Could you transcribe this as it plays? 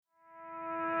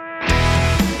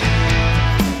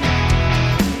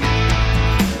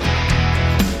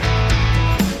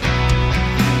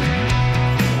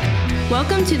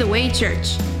Welcome to The Way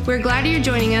Church. We're glad you're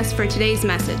joining us for today's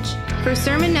message. For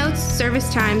sermon notes,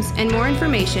 service times, and more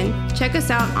information, check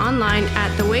us out online at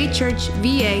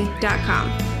thewaychurchva.com.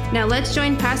 Now let's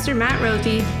join Pastor Matt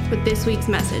Rothy with this week's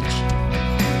message.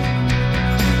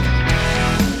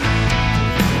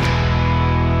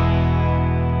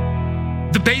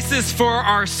 The basis for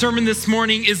our sermon this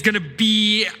morning is going to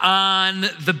be on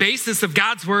the basis of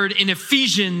God's word in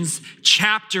Ephesians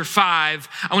chapter 5.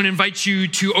 I want to invite you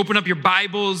to open up your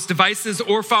Bibles, devices,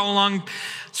 or follow along.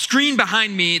 Screen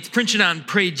behind me, it's printed on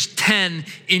page 10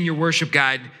 in your worship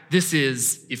guide. This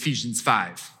is Ephesians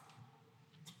 5.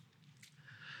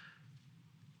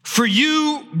 For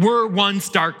you were once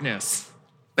darkness,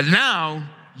 but now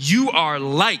you are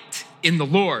light in the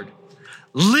Lord.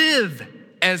 Live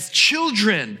as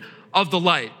children of the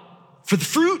light. For the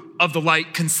fruit of the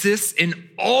light consists in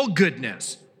all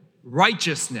goodness,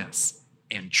 righteousness,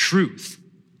 and truth.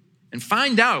 And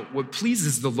find out what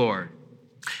pleases the Lord.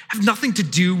 Have nothing to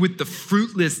do with the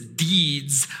fruitless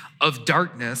deeds of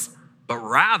darkness, but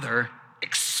rather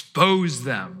expose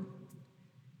them.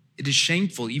 It is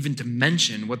shameful even to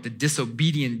mention what the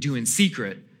disobedient do in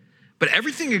secret. But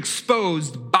everything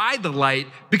exposed by the light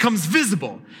becomes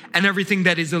visible, and everything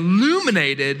that is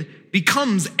illuminated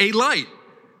becomes a light.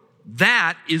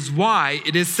 That is why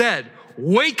it is said,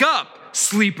 "Wake up,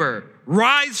 sleeper,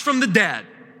 rise from the dead,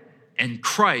 and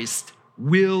Christ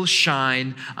will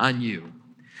shine on you."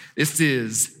 This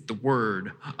is the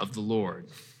word of the Lord.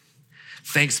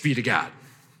 Thanks be to God.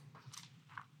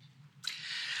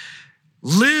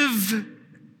 Live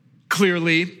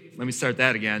clearly. Let me start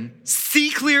that again.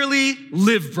 See clearly,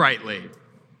 live brightly.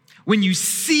 When you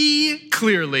see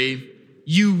clearly,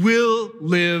 you will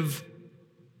live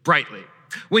brightly.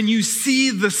 When you see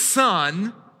the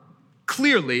sun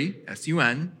clearly,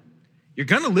 S-U-N, you're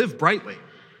gonna live brightly.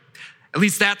 At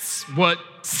least that's what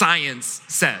science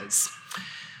says.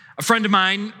 A friend of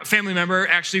mine, a family member,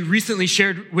 actually recently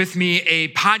shared with me a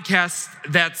podcast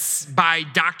that's by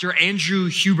Dr. Andrew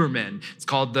Huberman. It's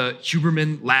called the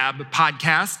Huberman Lab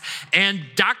Podcast. And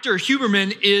Dr.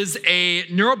 Huberman is a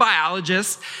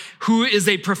neurobiologist who is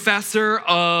a professor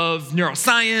of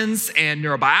neuroscience and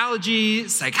neurobiology,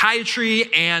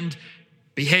 psychiatry, and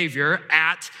behavior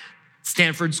at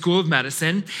Stanford School of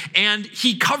Medicine, and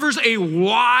he covers a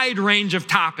wide range of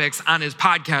topics on his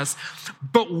podcast.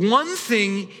 But one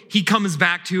thing he comes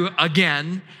back to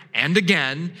again and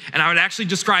again, and I would actually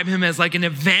describe him as like an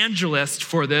evangelist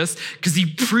for this, because he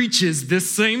preaches this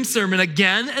same sermon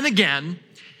again and again,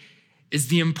 is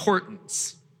the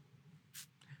importance,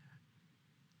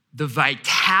 the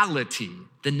vitality,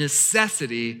 the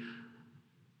necessity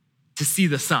to see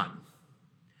the sun.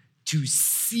 To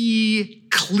see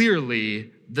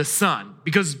clearly the sun.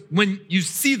 Because when you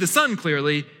see the sun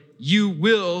clearly, you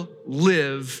will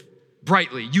live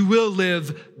brightly. You will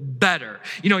live better.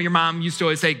 You know, your mom used to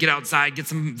always say, get outside, get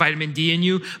some vitamin D in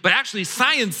you. But actually,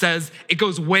 science says it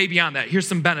goes way beyond that. Here's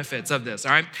some benefits of this,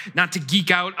 all right? Not to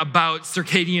geek out about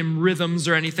circadian rhythms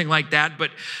or anything like that,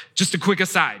 but just a quick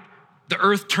aside. The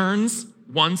earth turns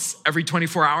once every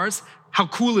 24 hours. How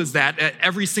cool is that?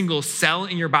 Every single cell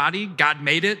in your body, God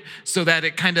made it so that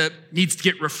it kind of needs to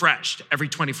get refreshed every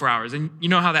 24 hours. And you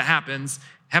know how that happens. It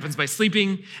happens by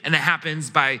sleeping, and it happens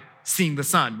by seeing the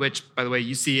sun, which, by the way,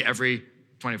 you see every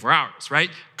 24 hours, right?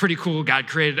 Pretty cool. God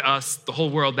created us, the whole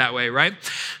world that way, right?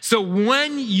 So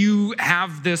when you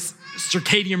have this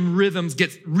circadian rhythms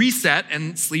get reset,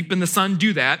 and sleep and the sun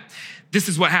do that, this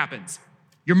is what happens.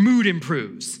 Your mood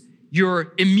improves.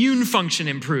 Your immune function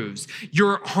improves.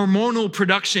 Your hormonal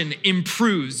production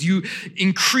improves. You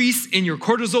increase in your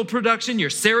cortisol production, your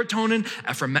serotonin,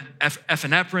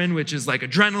 epinephrine, which is like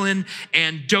adrenaline,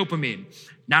 and dopamine.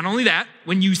 Not only that,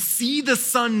 when you see the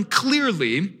sun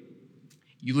clearly,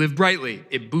 you live brightly.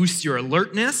 It boosts your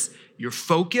alertness, your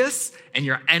focus, and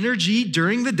your energy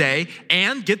during the day.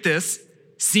 And get this,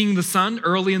 seeing the sun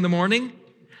early in the morning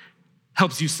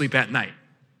helps you sleep at night.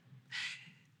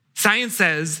 Science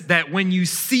says that when you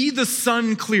see the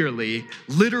sun clearly,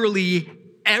 literally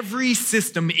every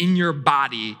system in your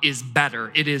body is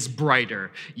better. It is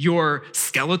brighter. Your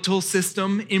skeletal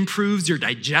system improves, your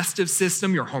digestive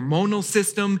system, your hormonal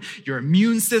system, your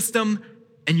immune system,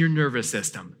 and your nervous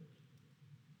system.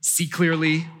 See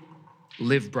clearly,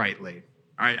 live brightly.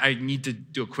 All right, I need to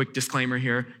do a quick disclaimer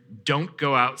here. Don't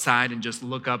go outside and just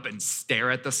look up and stare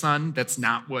at the sun. That's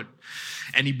not what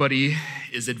anybody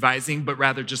is advising, but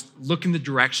rather just look in the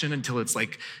direction until it's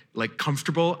like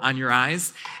comfortable on your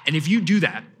eyes. And if you do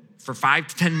that for 5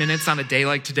 to 10 minutes on a day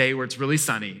like today where it's really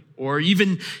sunny, or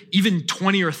even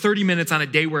 20 or 30 minutes on a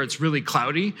day where it's really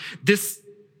cloudy, this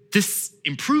this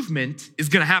improvement is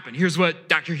going to happen. Here's what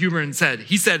Dr. Huberman said.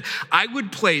 He said, I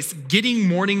would place getting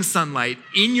morning sunlight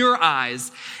in your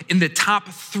eyes in the top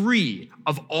 3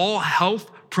 of all health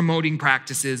promoting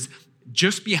practices,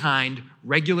 just behind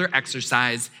regular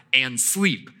exercise and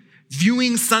sleep.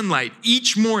 Viewing sunlight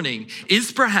each morning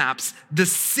is perhaps the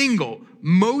single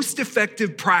most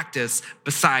effective practice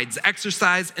besides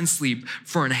exercise and sleep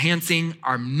for enhancing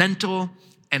our mental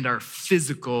and our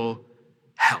physical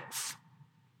health.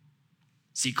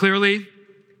 See clearly,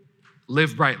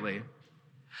 live brightly.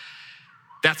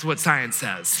 That's what science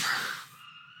says.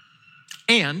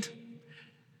 And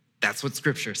that's what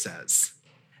Scripture says.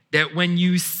 That when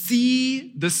you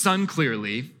see the sun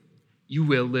clearly, you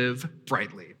will live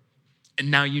brightly. And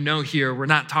now you know here, we're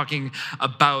not talking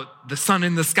about the sun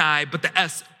in the sky, but the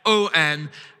S-O-N,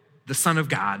 the Son of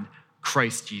God,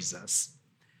 Christ Jesus.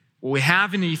 What we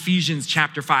have in Ephesians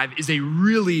chapter 5 is a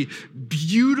really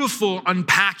beautiful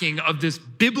unpacking of this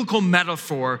biblical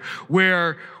metaphor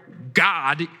where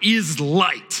God is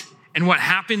light. And what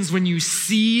happens when you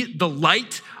see the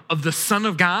light of the Son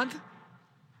of God?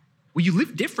 Well, you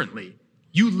live differently.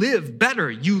 You live better.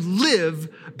 You live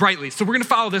brightly. So we're going to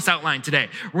follow this outline today.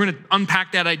 We're going to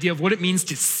unpack that idea of what it means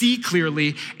to see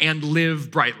clearly and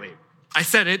live brightly. I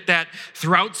said it that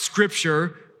throughout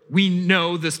Scripture, we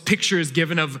know this picture is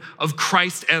given of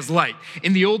Christ as light.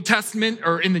 In the Old Testament,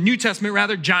 or in the New Testament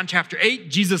rather, John chapter 8,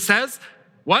 Jesus says,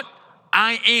 what?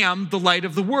 I am the light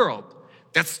of the world.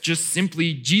 That's just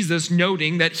simply Jesus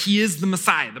noting that he is the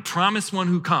Messiah, the promised one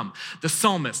who come. The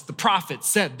psalmist, the prophet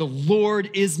said, the Lord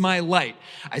is my light.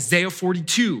 Isaiah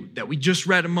 42, that we just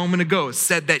read a moment ago,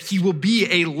 said that he will be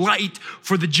a light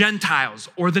for the Gentiles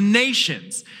or the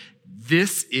nations.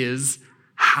 This is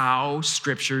how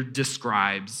Scripture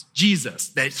describes Jesus,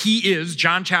 that he is,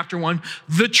 John chapter 1,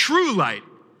 the true light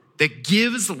that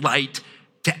gives light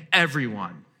to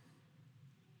everyone.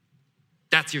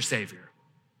 That's your Savior.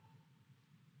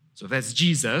 So that's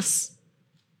Jesus,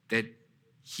 that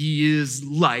he is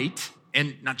light,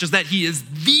 and not just that he is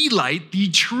the light, the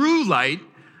true light.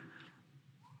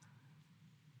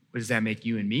 What does that make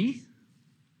you and me?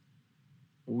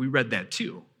 Well, we read that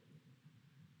too.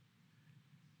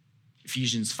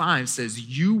 Ephesians 5 says,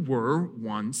 you were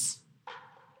once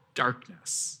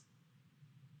darkness.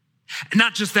 And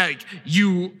not just that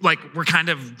you were kind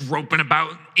of groping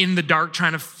about in the dark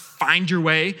trying to find your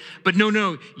way, but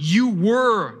no, you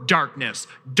were darkness.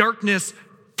 Darkness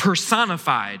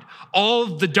personified. All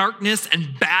the darkness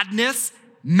and badness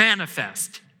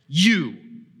manifest. You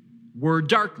were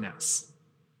darkness.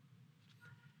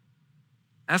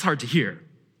 That's hard to hear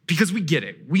because we get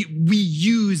it. We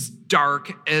use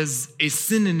dark as a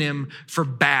synonym for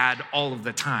bad all of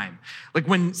the time. Like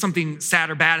when something sad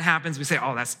or bad happens, we say,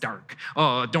 oh, that's dark.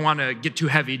 Oh, don't want to get too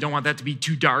heavy. Don't want that to be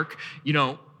too dark,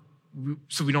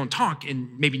 so we don't talk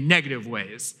in maybe negative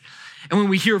ways. And when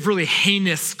we hear of really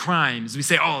heinous crimes, we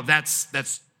say, oh,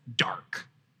 that's dark.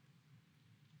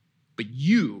 But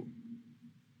you,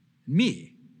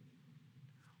 me,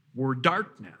 were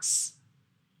darkness.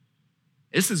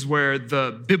 This is where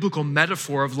the biblical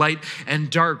metaphor of light and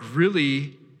dark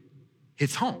really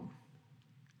hits home.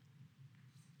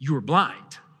 You were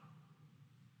blind.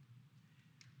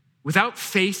 Without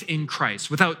faith in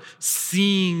Christ, without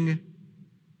seeing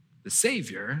the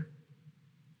Savior,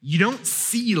 you don't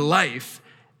see life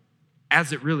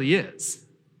as it really is.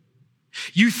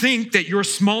 You think that your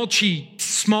small t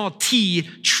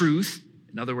truth,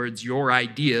 in other words, your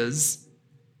ideas,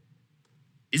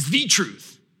 is the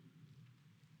truth,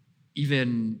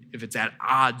 even if it's at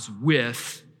odds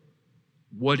with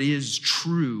what is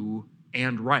true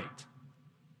and right.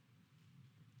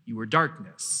 You are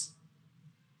darkness.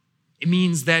 It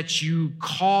means that you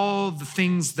call the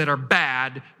things that are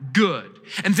bad good,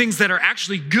 and things that are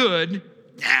actually good,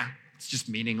 it's just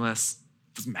meaningless.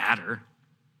 It doesn't matter.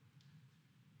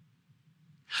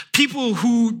 People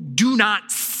who do not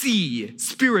see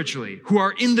spiritually, who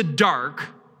are in the dark,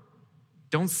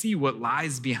 don't see what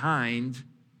lies behind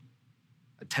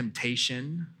a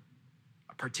temptation,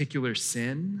 a particular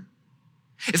sin.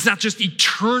 It's not just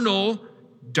eternal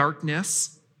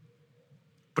darkness,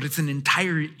 but it's an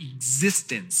entire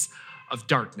existence of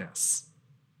darkness.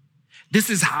 This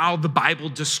is how the Bible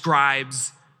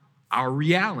describes our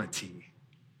reality.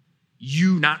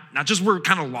 You, not just we're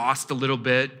kind of lost a little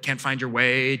bit, can't find your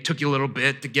way, took you a little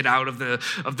bit to get out of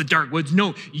the dark woods.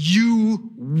 No,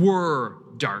 you were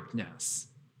darkness.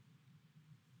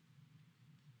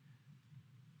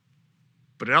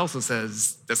 But it also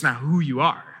says that's not who you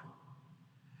are.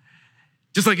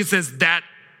 Just like it says that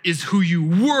is who you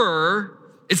were,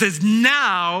 It says,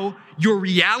 now your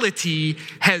reality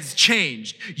has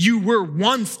changed. You were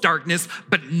once darkness,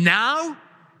 but now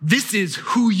this is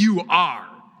who you are.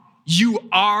 You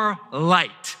are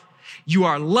light. You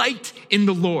are light in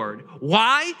the Lord.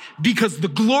 Why? Because the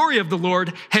glory of the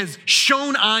Lord has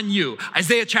shone on you.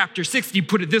 Isaiah chapter 60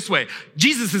 put it this way.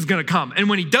 Jesus is going to come. And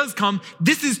when he does come,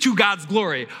 this is to God's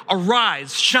glory.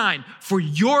 Arise, shine, for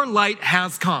your light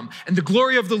has come. And the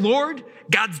glory of the Lord,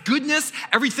 God's goodness,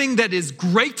 everything that is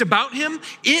great about him,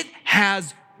 it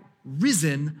has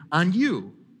risen on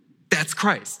you. That's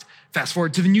Christ. Fast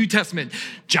forward to the New Testament,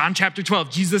 John chapter 12,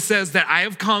 Jesus says that I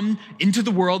have come into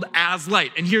the world as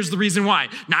light. And here's the reason why.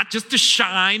 Not just to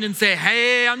shine and say,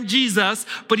 hey, I'm Jesus,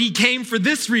 but he came for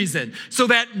this reason, so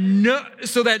that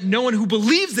no one who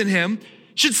believes in him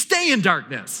should stay in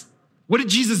darkness. What did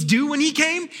Jesus do when he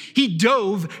came? He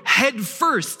dove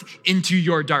headfirst into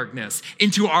your darkness,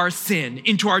 into our sin,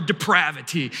 into our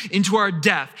depravity, into our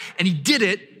death. And he did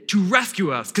it to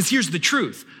rescue us. Because here's the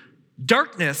truth.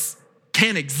 Darkness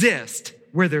can't exist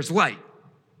where there's light.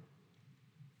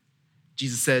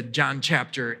 Jesus said, John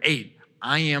chapter 8,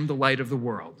 I am the light of the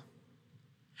world.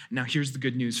 Now here's the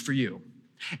good news for you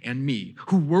and me,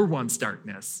 who were once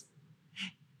darkness.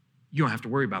 You don't have to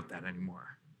worry about that anymore.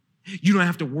 You don't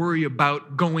have to worry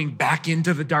about going back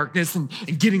into the darkness and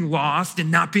getting lost and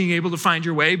not being able to find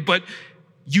your way, but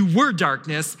you were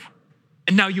darkness,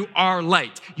 and now you are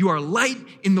light. You are light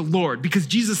in the Lord, because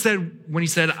Jesus said, when he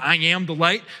said, I am the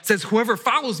light, says, whoever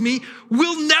follows me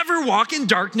will never walk in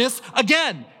darkness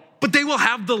again, but they will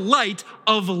have the light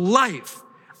of life.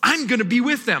 I'm going to be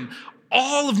with them.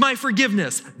 All of my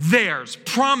forgiveness, theirs,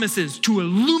 promises to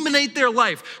illuminate their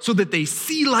life so that they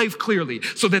see life clearly,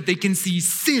 so that they can see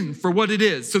sin for what it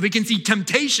is, so they can see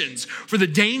temptations for the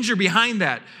danger behind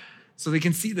that, so they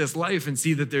can see this life and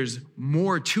see that there's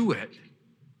more to it.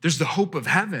 There's the hope of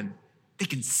heaven. They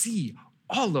can see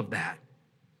all of that.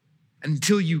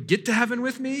 Until you get to heaven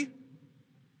with me,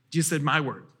 Jesus said, my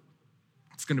word,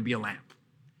 it's going to be a lamp.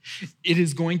 It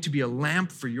is going to be a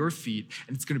lamp for your feet,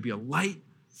 and it's going to be a light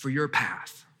for your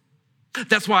path.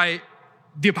 That's why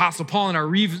the Apostle Paul in our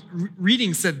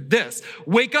reading said this,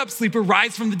 wake up, sleeper,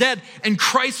 rise from the dead, and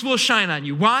Christ will shine on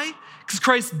you. Why? Because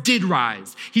Christ did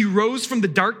rise. He rose from the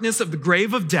darkness of the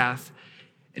grave of death,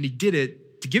 and he did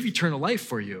it to give eternal life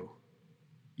for you.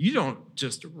 You don't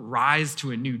just rise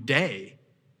to a new day.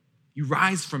 You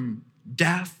rise from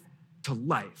death to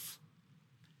life.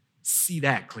 See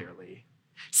that clearly.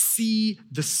 See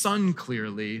the sun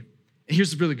clearly. And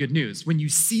here's the really good news. When you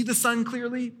see the sun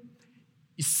clearly,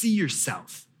 you see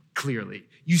yourself clearly.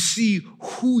 You see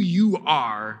who you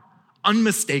are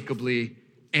unmistakably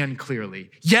and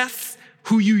clearly. Yes,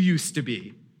 who you used to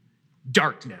be.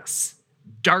 Darkness.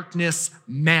 Darkness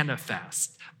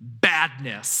manifest.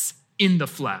 Badness in the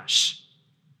flesh.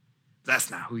 That's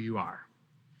not who you are.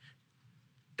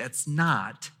 That's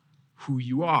not who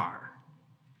you are.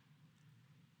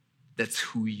 That's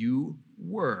who you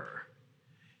were.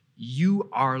 You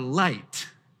are light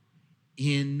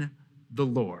in the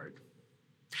Lord.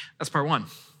 That's part one.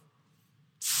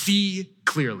 See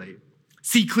clearly.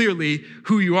 See clearly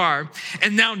who you are.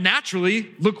 And now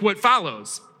naturally, look what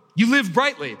follows. You live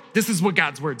brightly. This is what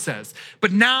God's word says.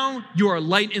 But now you are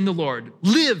light in the Lord.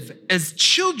 Live as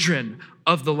children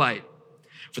of the light.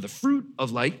 For the fruit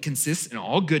of light consists in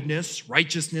all goodness,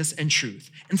 righteousness, and truth.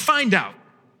 And find out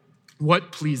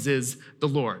what pleases the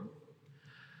Lord.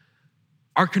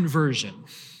 Our conversion,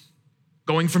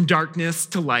 going from darkness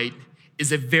to light,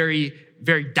 is a very,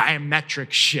 very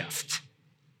diametric shift.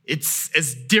 It's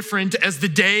as different as the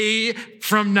day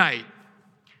from night.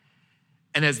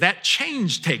 And as that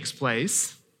change takes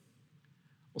place,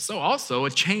 well, so also a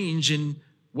change in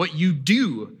what you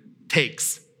do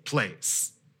takes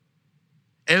place.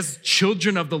 As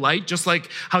children of the light, just like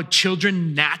how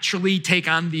children naturally take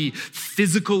on the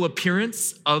physical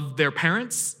appearance of their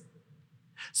parents,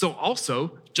 so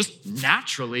also, just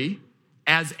naturally,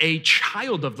 as a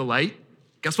child of the light,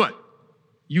 guess what?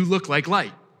 You look like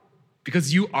light.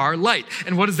 Because you are light.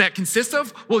 And what does that consist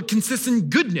of? Well, it consists in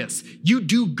goodness. You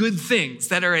do good things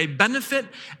that are a benefit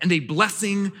and a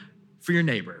blessing for your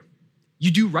neighbor.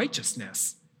 You do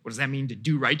righteousness. What does that mean to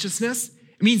do righteousness?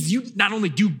 It means you not only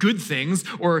do good things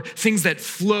or things that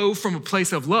flow from a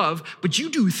place of love, but you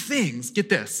do things, get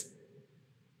this,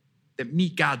 that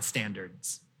meet God's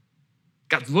standards.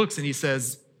 God looks and he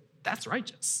says, that's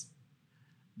righteous.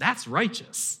 That's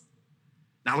righteous.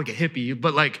 Not like a hippie,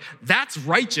 but like, that's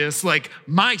righteous. Like,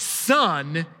 my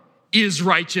son is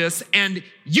righteous and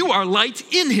you are light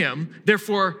in him.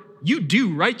 Therefore, you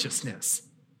do righteousness.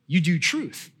 You do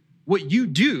truth. What you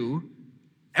do,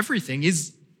 everything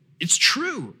is It's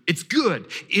true. It's good.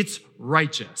 It's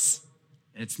righteous.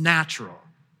 And it's natural.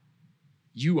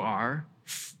 You are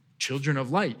children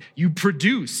of light. You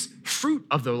produce fruit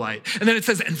of the light. And then it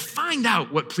says, and find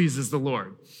out what pleases the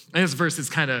Lord. And this verse is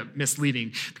kind of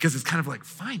misleading because it's kind of like,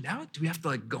 find out? Do we have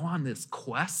to go on this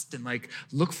quest and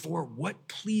look for what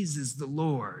pleases the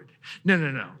Lord?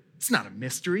 No. It's not a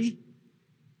mystery.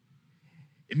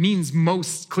 It means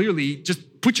most clearly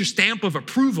just put your stamp of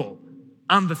approval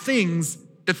on the things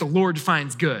that the Lord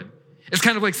finds good. It's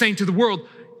kind of like saying to the world,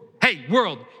 hey,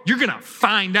 world, you're going to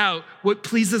find out what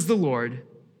pleases the Lord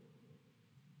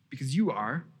because you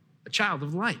are a child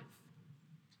of light.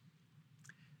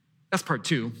 That's part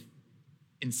 2,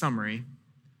 in summary,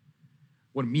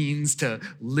 what it means to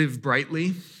live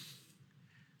brightly.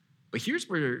 But here's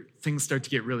where things start to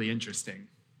get really interesting.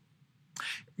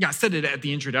 Yeah, I said it at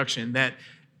the introduction that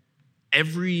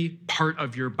every part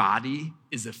of your body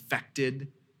is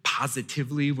affected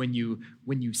positively when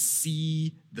you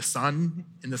see the sun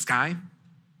in the sky.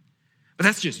 But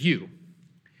that's just you.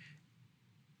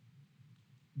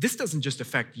 This doesn't just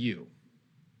affect you.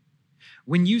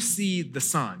 When you see the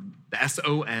sun, the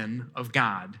S-O-N of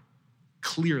God,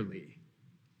 clearly,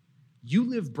 you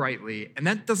live brightly, and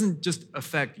that doesn't just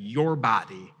affect your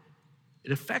body,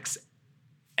 it affects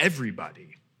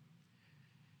everybody.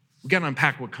 We got to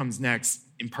unpack what comes next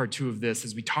in part 2 of this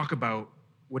as we talk about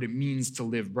what it means to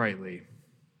live brightly.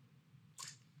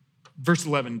 Verse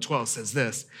 11 and 12 says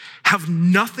this, have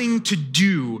nothing to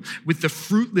do with the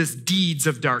fruitless deeds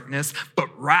of darkness, but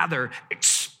rather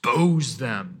expose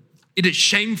them. It is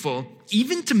shameful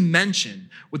even to mention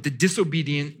what the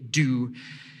disobedient do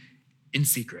in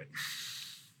secret.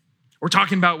 We're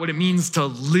talking about what it means to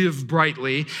live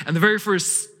brightly. And the very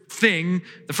first thing,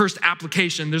 the first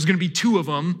application, there's going to be 2 of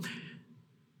them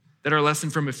that our lesson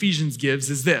from Ephesians gives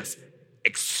is this,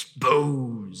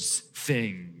 expose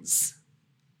things.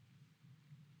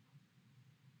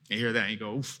 You hear that and you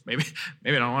go, oof, maybe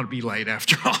I don't want to be light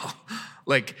after all.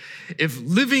 If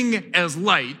living as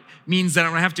light means that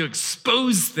I'm going to have to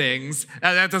expose things,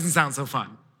 that doesn't sound so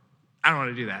fun. I don't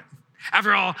want to do that.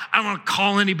 After all, I don't want to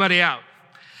call anybody out.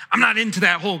 I'm not into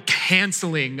that whole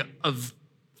canceling of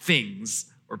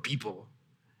things or people.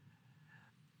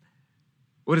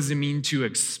 What does it mean to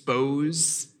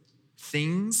expose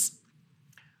things?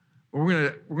 Well,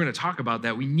 we're going to talk about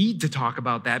that. We need to talk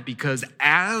about that because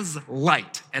as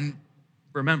light, and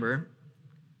remember,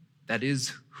 that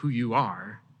is who you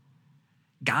are,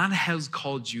 God has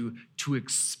called you to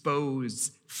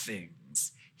expose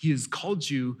things. He has called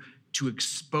you to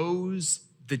expose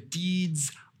the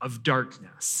deeds of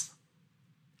darkness.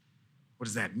 What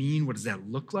does that mean? What does that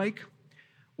look like?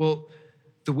 Well,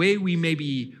 the way we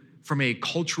maybe, from a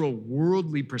cultural,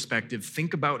 worldly perspective,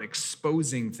 think about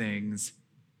exposing things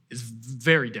is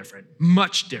very different,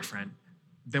 much different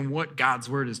than what God's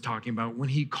word is talking about when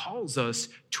he calls us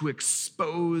to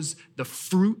expose the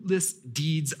fruitless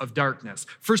deeds of darkness.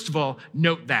 First of all,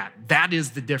 note that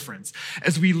is the difference.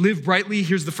 As we live brightly,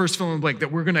 here's the first fill in the blank,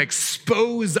 that we're going to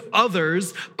expose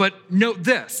others, but note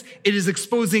this, it is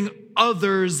exposing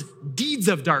others' deeds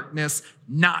of darkness,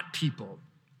 not people.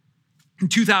 In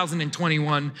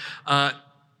 2021,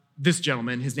 this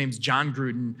gentleman, his name's Jon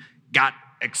Gruden, got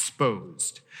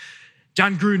exposed.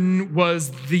 Jon Gruden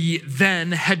was the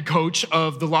then head coach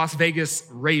of the Las Vegas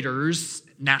Raiders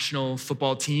national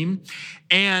football team.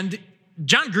 And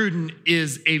Jon Gruden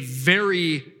is a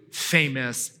very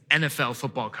famous NFL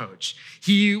football coach.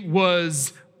 He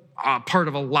was part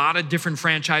of a lot of different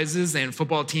franchises and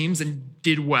football teams and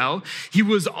did well. He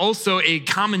was also a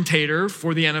commentator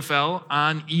for the NFL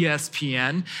on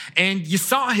ESPN, and you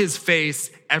saw his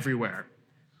face everywhere.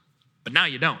 But now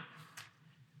you don't.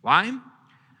 Why?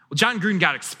 Well, Jon Gruden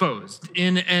got exposed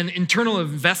in an internal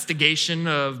investigation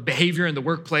of behavior in the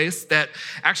workplace that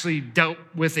actually dealt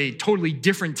with a totally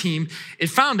different team. It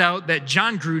found out that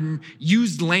Jon Gruden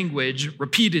used language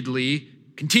repeatedly,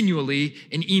 continually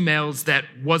in emails that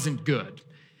wasn't good.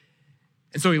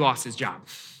 And so he lost his job.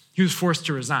 He was forced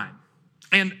to resign.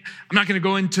 And I'm not going to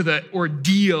go into the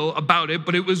ordeal about it,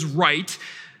 but it was right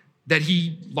that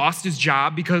he lost his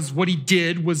job because what he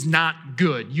did was not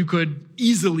good. You could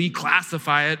easily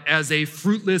classify it as a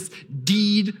fruitless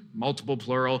deed, multiple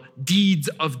plural, deeds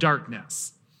of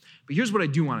darkness. But here's what I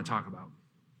do want to talk about,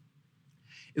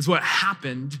 is what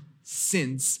happened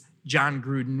since Jon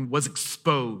Gruden was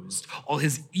exposed. All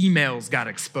his emails got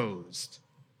exposed.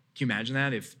 Can you imagine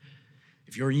that? If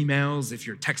your emails, if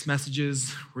your text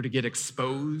messages were to get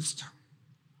exposed?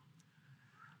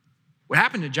 What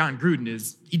happened to Jon Gruden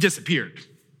is he disappeared.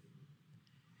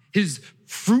 His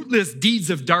fruitless deeds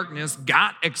of darkness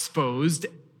got exposed,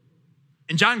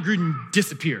 and Jon Gruden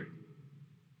disappeared.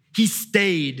 He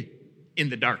stayed in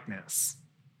the darkness.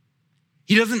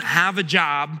 He doesn't have a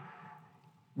job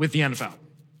with the NFL.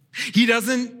 He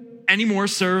doesn't anymore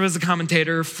serve as a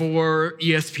commentator for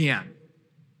ESPN.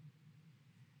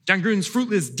 John Gruden's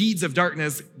fruitless deeds of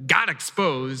darkness got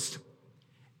exposed,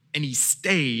 and he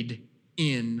stayed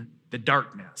in the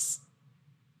darkness.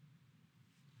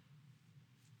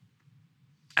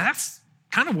 And that's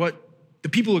kind of what the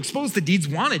people who exposed the deeds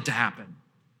wanted to happen.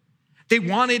 They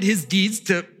wanted his deeds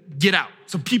to get out,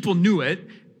 so people knew it,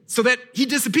 so that he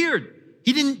disappeared.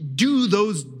 He didn't do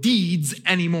those deeds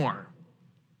anymore.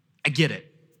 I get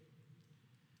it.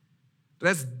 But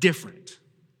that's different.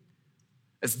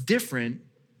 That's different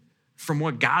from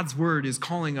what God's word is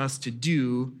calling us to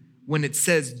do when it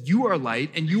says you are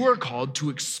light and you are called to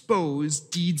expose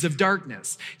deeds of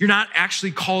darkness. You're not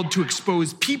actually called to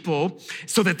expose people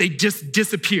so that they just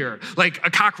disappear, like a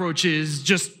cockroach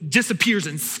just disappears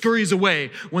and scurries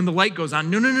away when the light goes on.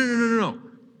 No.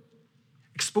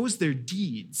 Expose their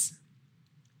deeds.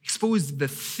 Expose the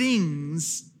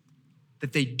things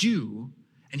that they do.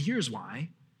 And here's why.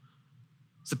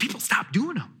 So people stop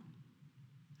doing them.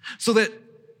 So that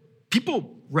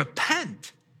people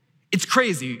repent. It's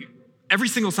crazy. Every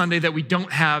single Sunday that we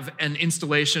don't have an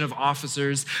installation of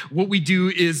officers, what we do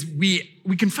is we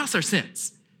confess our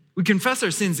sins. We confess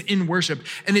our sins in worship.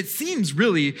 And it seems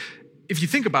really, if you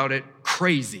think about it,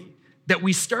 crazy that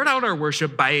we start out our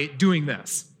worship by doing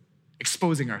this,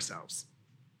 exposing ourselves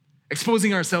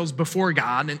before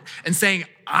God and saying,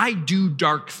 I do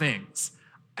dark things.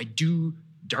 I do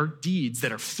dark deeds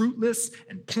that are fruitless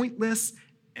and pointless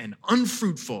and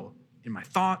unfruitful in my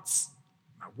thoughts,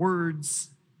 my words,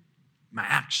 my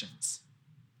actions.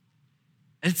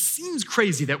 And it seems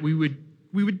crazy that we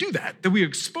would do that we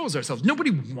expose ourselves.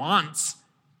 Nobody wants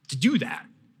to do that.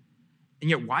 And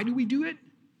yet, why do we do it?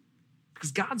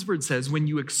 Because God's word says when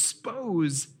you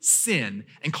expose sin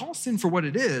and call sin for what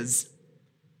it is,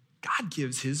 God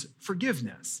gives his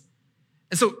forgiveness.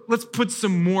 And so let's put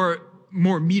some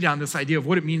more meat on this idea of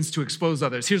what it means to expose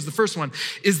others. Here's the first one,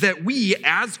 is that we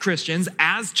as Christians,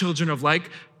 as children of light,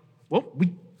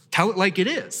 we tell it like it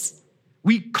is.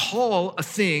 We call a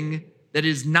thing that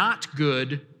is not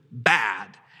good,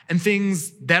 bad. And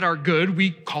things that are good,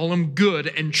 we call them good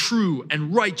and true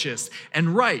and righteous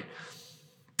and right.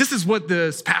 This is what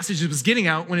this passage was getting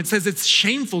at when it says it's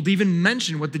shameful to even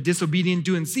mention what the disobedient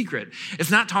do in secret. It's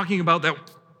not talking about that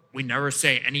we never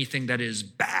say anything that is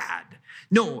bad.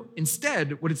 No,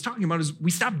 instead, what it's talking about is we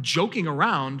stop joking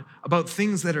around about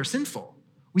things that are sinful.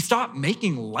 We stop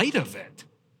making light of it.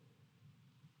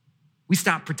 We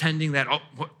stop pretending that,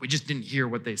 we just didn't hear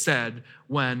what they said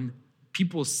when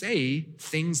people say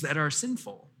things that are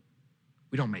sinful.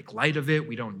 We don't make light of it.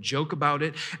 We don't joke about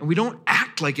it. And we don't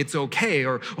act like it's okay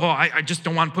or, I just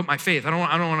don't want to put my faith. I don't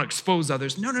want to expose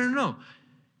others. No.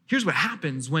 Here's what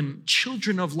happens when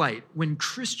children of light, when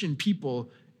Christian people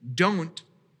don't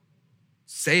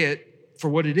say it for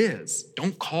what it is.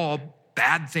 Don't call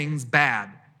bad things bad,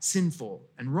 sinful,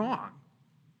 and wrong.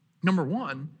 Number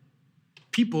one,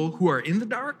 people who are in the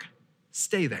dark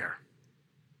stay there.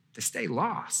 They stay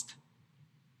lost.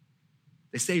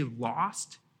 They stay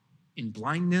lost in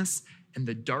blindness and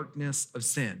the darkness of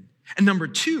sin. And number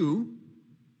two,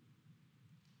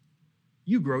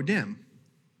 you grow dim.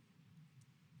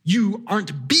 You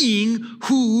aren't being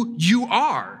who you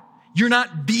are. You're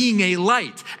not being a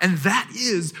light, and that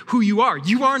is who you are.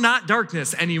 You are not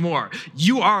darkness anymore.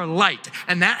 You are light,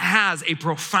 and that has a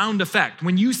profound effect.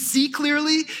 When you see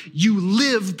clearly, you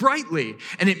live brightly,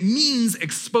 and it means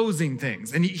exposing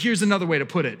things. And here's another way to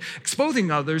put it. Exposing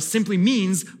others simply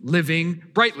means living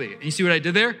brightly. And you see what I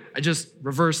did there? I just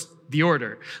reversed the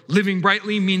order. Living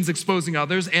brightly means exposing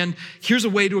others, and here's a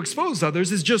way to expose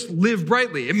others is just live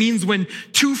brightly. It means when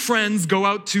two friends go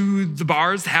out to the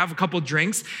bars to have a couple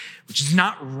drinks, which is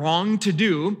not wrong to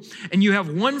do, and you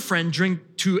have one friend drink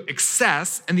to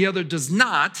excess and the other does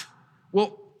not,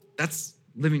 that's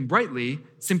living brightly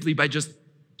simply by just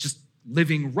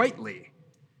living rightly.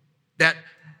 That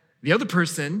the other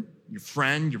person, your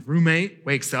friend, your roommate,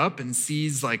 wakes up and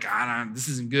sees this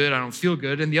isn't good, I don't feel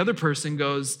good, and the other person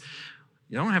goes,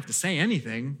 you don't have to say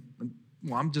anything.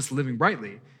 I'm just living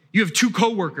brightly. You have two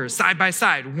coworkers side by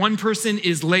side. One person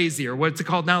is lazy, or what's it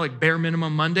called now, like bare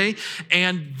minimum Monday,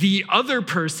 and the other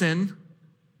person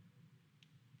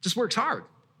just works hard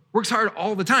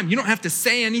all the time. You don't have to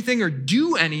say anything or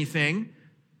do anything,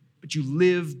 but you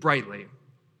live brightly.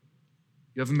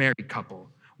 You have a married couple.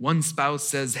 One spouse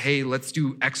says, hey, let's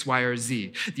do X, Y, or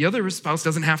Z. The other spouse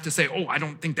doesn't have to say, I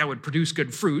don't think that would produce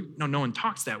good fruit. No one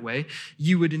talks that way.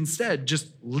 You would instead just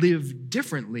live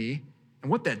differently And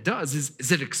what that does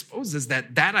is it exposes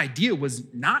that idea was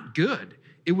not good.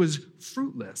 It was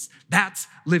fruitless. That's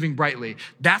living brightly.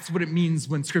 That's what it means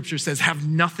when Scripture says have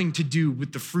nothing to do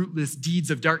with the fruitless deeds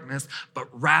of darkness, but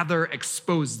rather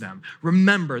expose them.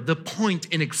 Remember, the point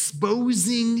in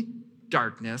exposing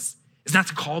darkness is not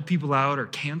to call people out or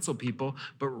cancel people,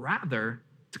 but rather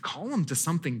to call them to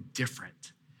something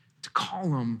different, to call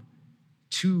them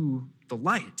to the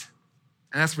light.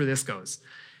 And that's where this goes.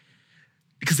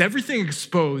 Because everything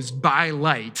exposed by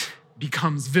light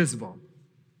becomes visible.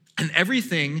 And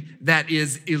everything that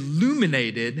is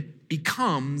illuminated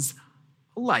becomes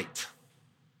light.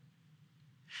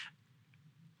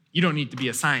 You don't need to be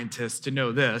a scientist to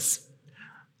know this.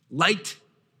 Light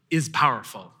is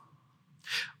powerful.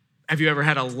 Have you ever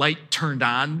had a light turned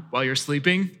on while you're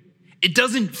sleeping? It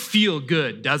doesn't feel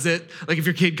good, does it? Like if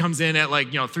your kid comes in at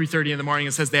 3:30 in the morning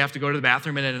and says they have to go to the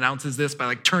bathroom and it announces this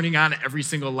by turning on every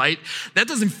single light, that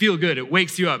doesn't feel good. It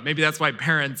wakes you up. Maybe that's why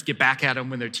parents get back at them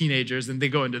when they're teenagers and they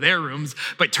go into their rooms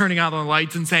by turning on the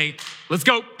lights and saying, let's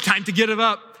go, time to get it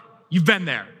up. You've been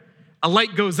there. A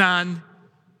light goes on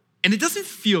and it doesn't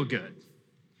feel good.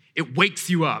 It wakes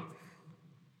you up.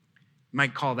 You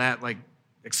might call that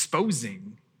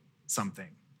exposing something.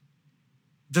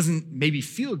 Doesn't maybe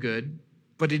feel good,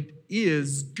 but it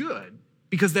is good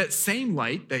because that same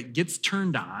light that gets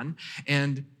turned on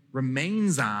and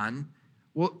remains on,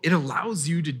 well, it allows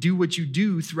you to do what you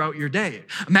do throughout your day.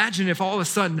 Imagine if all of a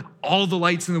sudden all the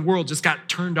lights in the world just got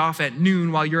turned off at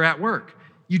noon while you're at work.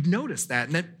 You'd notice that,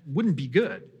 and that wouldn't be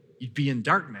good. You'd be in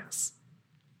darkness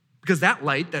because that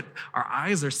light that our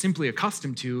eyes are simply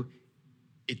accustomed to,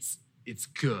 it's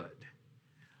good.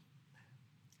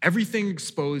 Everything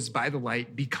exposed by the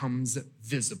light becomes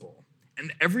visible,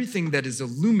 and everything that is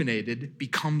illuminated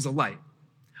becomes a light.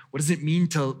 What does it mean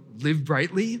to live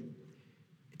brightly?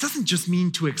 It doesn't just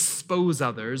mean to expose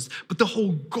others, but the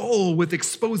whole goal with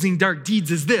exposing dark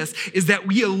deeds is that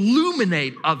we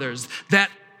illuminate others, that,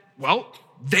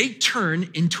 they turn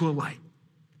into a light.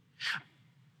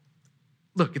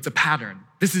 Look, it's a pattern.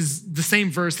 This is the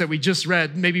same verse that we just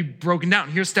read, maybe broken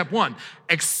down. Here's step 1,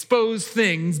 expose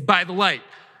things by the light.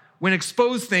 When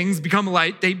exposed things become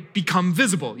light, they become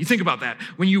visible. You think about that.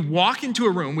 When you walk into a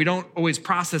room, we don't always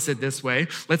process it this way.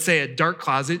 Let's say a dark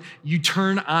closet, you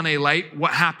turn on a light,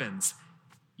 what happens?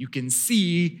 You can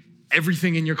see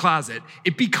everything in your closet.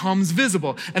 It becomes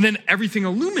visible. And then everything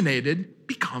illuminated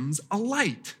becomes a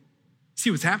light. See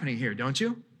what's happening here, don't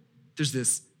you? There's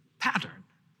this pattern.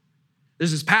 There's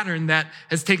this pattern that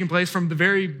has taken place from the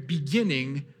very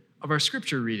beginning of our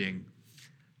scripture reading.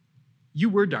 You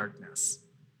were darkness.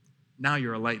 Now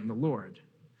you're a light in the Lord.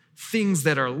 Things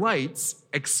that are lights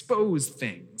expose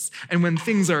things. And when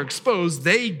things are exposed,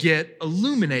 they get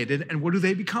illuminated. And what do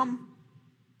they become?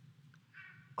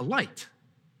 A light.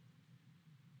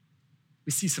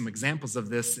 We see some examples of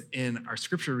this in our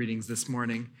scripture readings this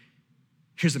morning.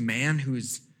 Here's a man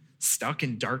who's stuck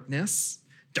in darkness.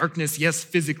 Darkness, yes,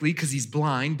 physically because he's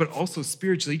blind, but also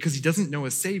spiritually because he doesn't know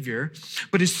a Savior.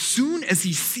 But as soon as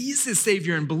he sees his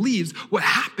Savior and believes, what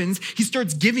happens, he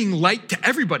starts giving light to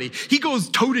everybody. He goes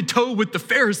toe-to-toe with the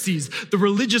Pharisees, the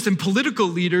religious and political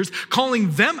leaders,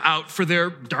 calling them out for their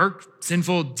dark,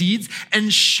 sinful deeds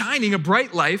and shining a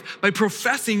bright life by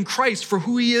professing Christ for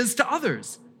who he is to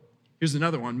others. Here's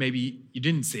another one maybe you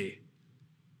didn't see.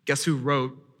 Guess who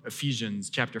wrote Ephesians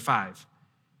chapter 5?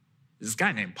 This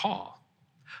guy named Paul.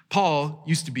 Paul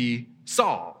used to be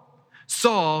Saul.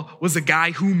 Saul was a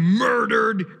guy who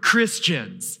murdered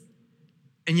Christians.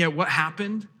 And yet what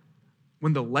happened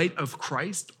when the light of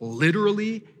Christ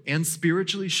literally and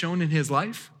spiritually shone in his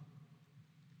life?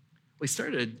 Well, he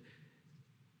started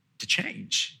to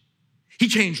change. He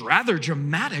changed rather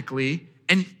dramatically,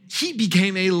 and he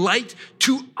became a light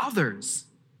to others.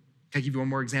 Can I give you one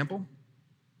more example?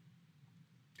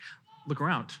 Look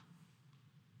around.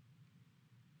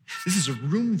 This is a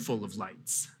room full of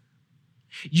lights.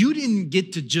 You didn't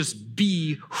get to just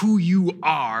be who you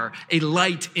are, a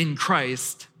light in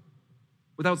Christ,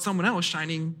 without someone else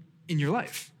shining in your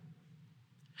life.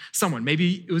 Someone,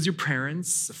 maybe it was your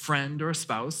parents, a friend, or a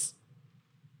spouse,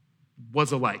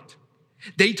 was a light.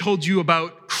 They told you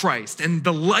about Christ and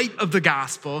the light of the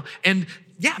gospel, and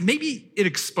maybe it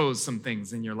exposed some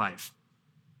things in your life.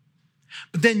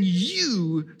 But then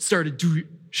you started to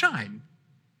shine.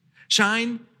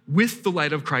 Shine with the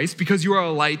light of Christ because you are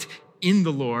a light in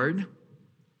the Lord.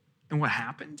 And what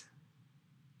happened?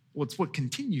 Well, it's what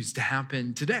continues to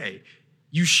happen today.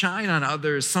 You shine on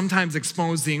others, sometimes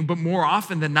exposing, but more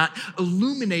often than not,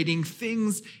 illuminating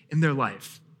things in their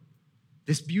life.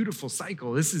 This beautiful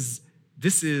cycle, this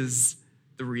is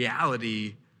the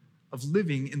reality of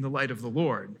living in the light of the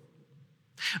Lord.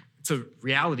 It's a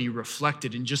reality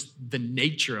reflected in just the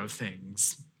nature of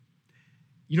things.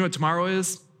 You know what tomorrow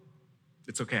is?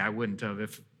 It's okay, I wouldn't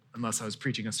have unless I was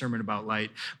preaching a sermon about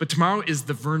light. But tomorrow is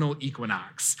the vernal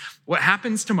equinox. What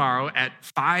happens tomorrow at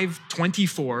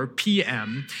 5:24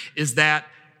 p.m. is that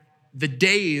the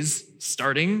days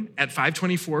starting at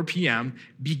 5:24 p.m.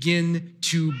 begin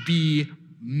to be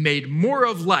made more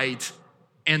of light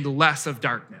and less of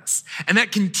darkness. And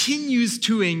that continues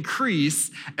to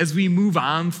increase as we move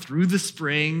on through the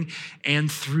spring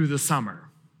and through the summer.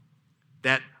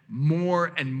 That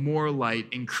more and more light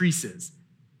increases.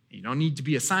 You don't need to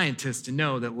be a scientist to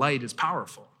know that light is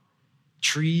powerful.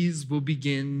 Trees will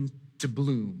begin to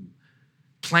bloom.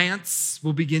 Plants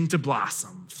will begin to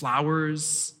blossom.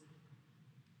 Flowers.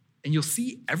 And you'll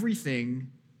see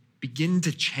everything begin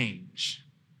to change.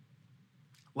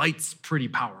 Light's pretty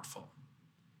powerful.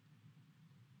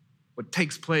 What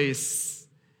takes place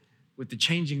with the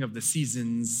changing of the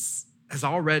seasons has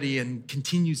already and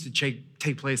continues to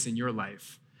take place in your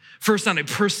life. First, on a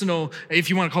personal, if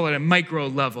you want to call it a micro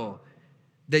level,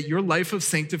 that your life of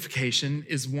sanctification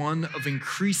is one of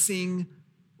increasing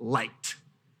light.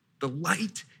 The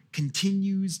light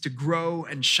continues to grow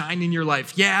and shine in your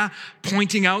life. Yeah,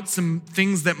 pointing out some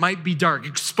things that might be dark,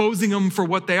 exposing them for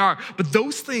what they are. But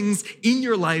those things in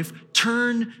your life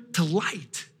turn to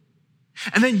light.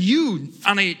 And then you,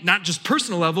 on a not just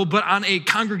personal level, but on a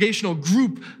congregational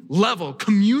group level,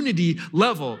 community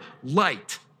level,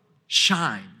 light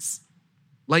shines.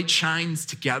 Light shines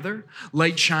together.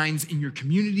 Light shines in your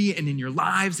community and in your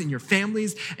lives, in your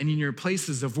families, and in your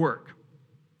places of work.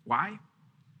 Why?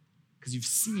 Because you've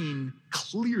seen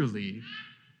clearly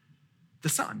the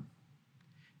sun.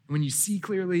 And when you see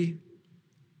clearly,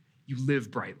 you live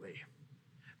brightly.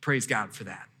 Praise God for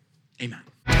that. Amen.